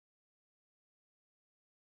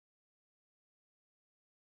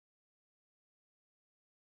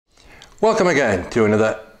Welcome again to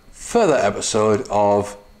another further episode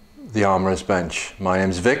of The Armourer's Bench. My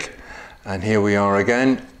name's Vic, and here we are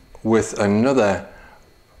again with another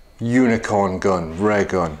unicorn gun, rare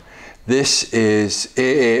gun. This is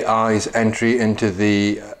AAI's entry into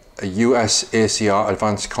the US ACR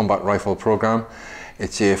Advanced Combat Rifle Program.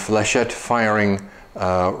 It's a flechette firing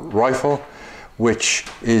rifle, which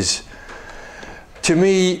is, to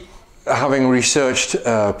me, having researched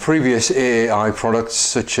previous AAI products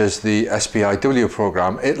such as the SPIW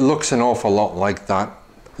program, it looks an awful lot like that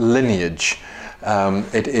lineage.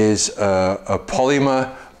 It is a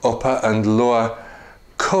polymer upper and lower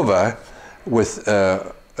cover with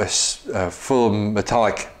a full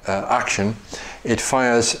metallic action. It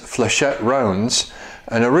fires flechette rounds,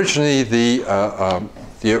 and originally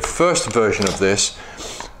the first version of this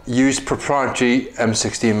used proprietary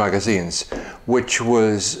M16 magazines, which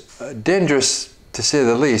was dangerous to say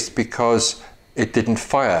the least because it didn't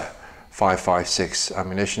fire 5.56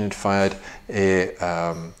 ammunition. It fired a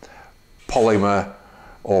polymer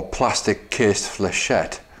or plastic cased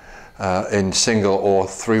flechette in single or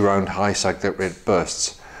 3-round high cyclic rate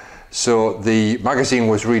bursts. So the magazine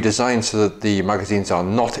was redesigned so that the magazines are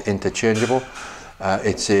not interchangeable.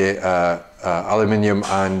 It's a aluminium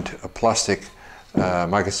and a plastic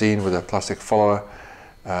magazine with a plastic follower.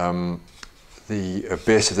 The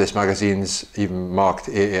base of this magazine is even marked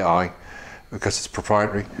AAI because it's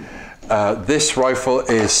proprietary. This rifle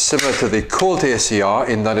is similar to the Colt ACR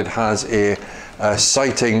in that it has a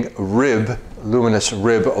sighting rib, luminous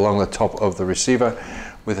rib along the top of the receiver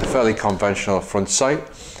with a fairly conventional front sight.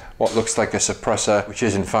 What looks like a suppressor, which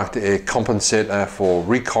is in fact a compensator for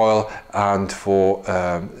recoil and for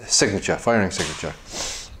firing signature.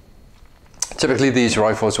 Typically these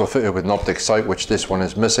rifles were fitted with an optic sight, which this one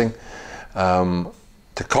is missing.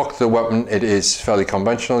 To cock the weapon, it is fairly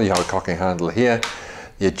conventional. You have a cocking handle here.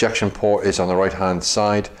 The ejection port is on the right hand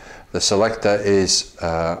side. The selector is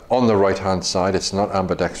on the right hand side. It's not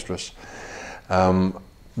ambidextrous.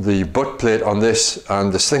 The butt plate on this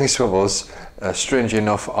and the sling swivels, strangely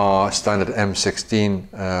enough, are standard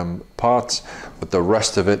M16 parts, but the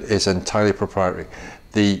rest of it is entirely proprietary.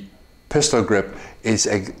 The pistol grip is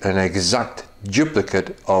an exact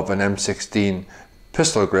duplicate of an M16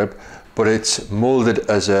 pistol grip, but it's molded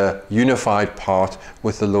as a unified part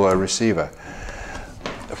with the lower receiver.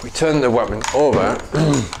 If we turn the weapon over,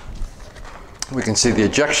 we can see the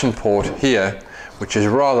ejection port here, which is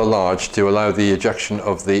rather large to allow the ejection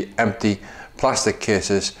of the empty plastic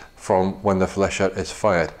cases from when the flechette is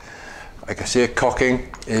fired. I can see it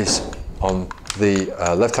cocking is on the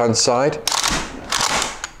left hand side.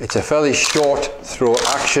 It's a fairly short throw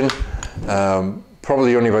action,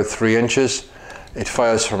 probably only about 3 inches. It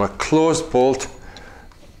fires from a closed bolt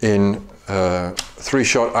in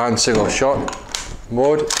 3-shot and single shot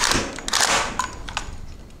mode.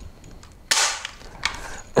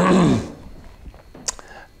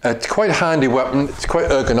 It's quite a handy weapon. It's quite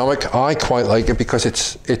ergonomic. I quite like it because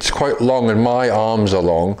it's quite long and my arms are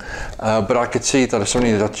long, but I could see that if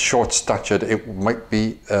somebody that's short statured, it might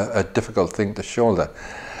be a difficult thing to shoulder.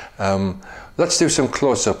 Let's do some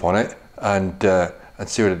close-up on it and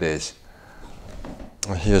see what it is.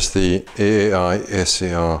 Here's the AAI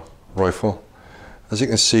ACR rifle. As you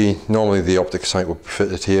can see, normally the optic sight would be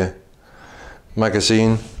fitted here.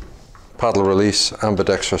 Magazine, paddle release,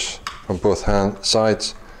 ambidextrous from both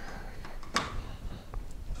sides.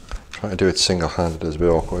 Trying to do it single-handed is a bit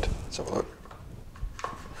awkward. Let's have a look.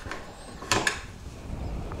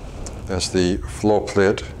 There's the floor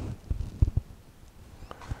plate,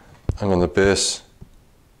 and on the base,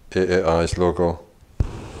 AAI's logo.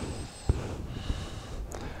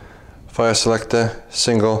 Fire selector,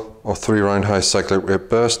 single or 3-round high cyclic rate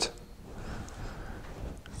burst.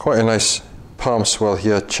 Quite a nice palm swell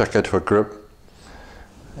here, checkered for grip.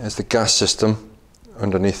 There's the gas system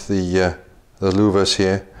underneath the louvers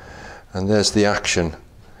here, and there's the action.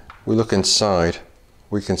 We look inside,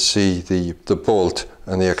 we can see the bolt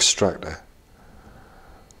and the extractor.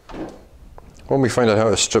 When we find out how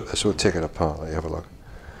to strip this, we'll take it apart. Let you have a look.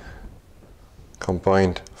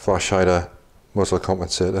 Combined flash hider, muzzle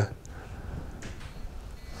compensator.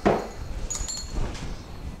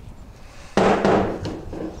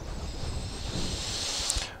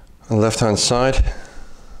 On the left hand side,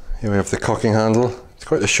 here we have the cocking handle. It's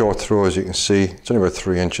quite a short throw, as you can see. It's only about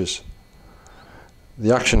 3 inches.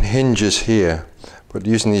 The action hinges here, but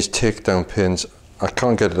using these takedown pins, I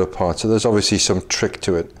can't get it apart, so there's obviously some trick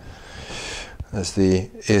to it. There's the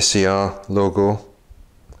ACR logo,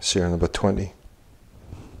 serial number 20.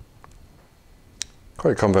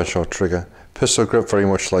 Quite a conventional trigger. Pistol grip very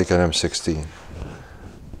much like an M16.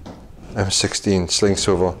 M16 sling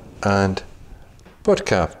swivel, and butt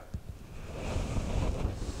cap.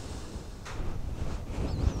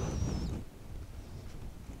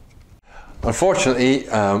 Unfortunately,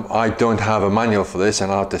 I don't have a manual for this,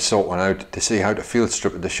 and I'll have to sort one out to see how to field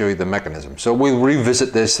strip it to show you the mechanism. So we'll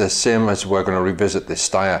revisit this the same as we're going to revisit the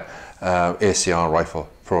Steyr ACR rifle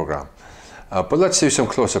program. But let's do some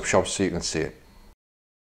close-up shots so you can see it.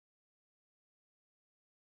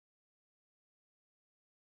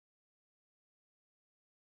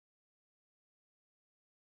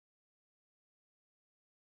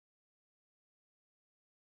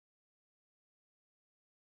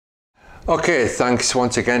 Okay, thanks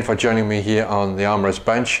once again for joining me here on the Armourer's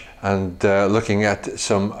Bench and looking at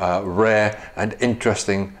some rare and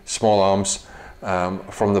interesting small arms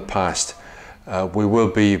from the past. We will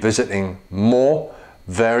be visiting more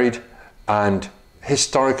varied and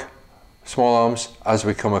historic small arms as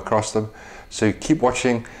we come across them. So keep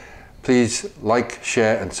watching. Please like,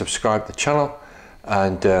 share and subscribe to the channel,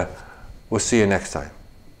 and we'll see you next time.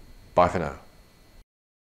 Bye for now.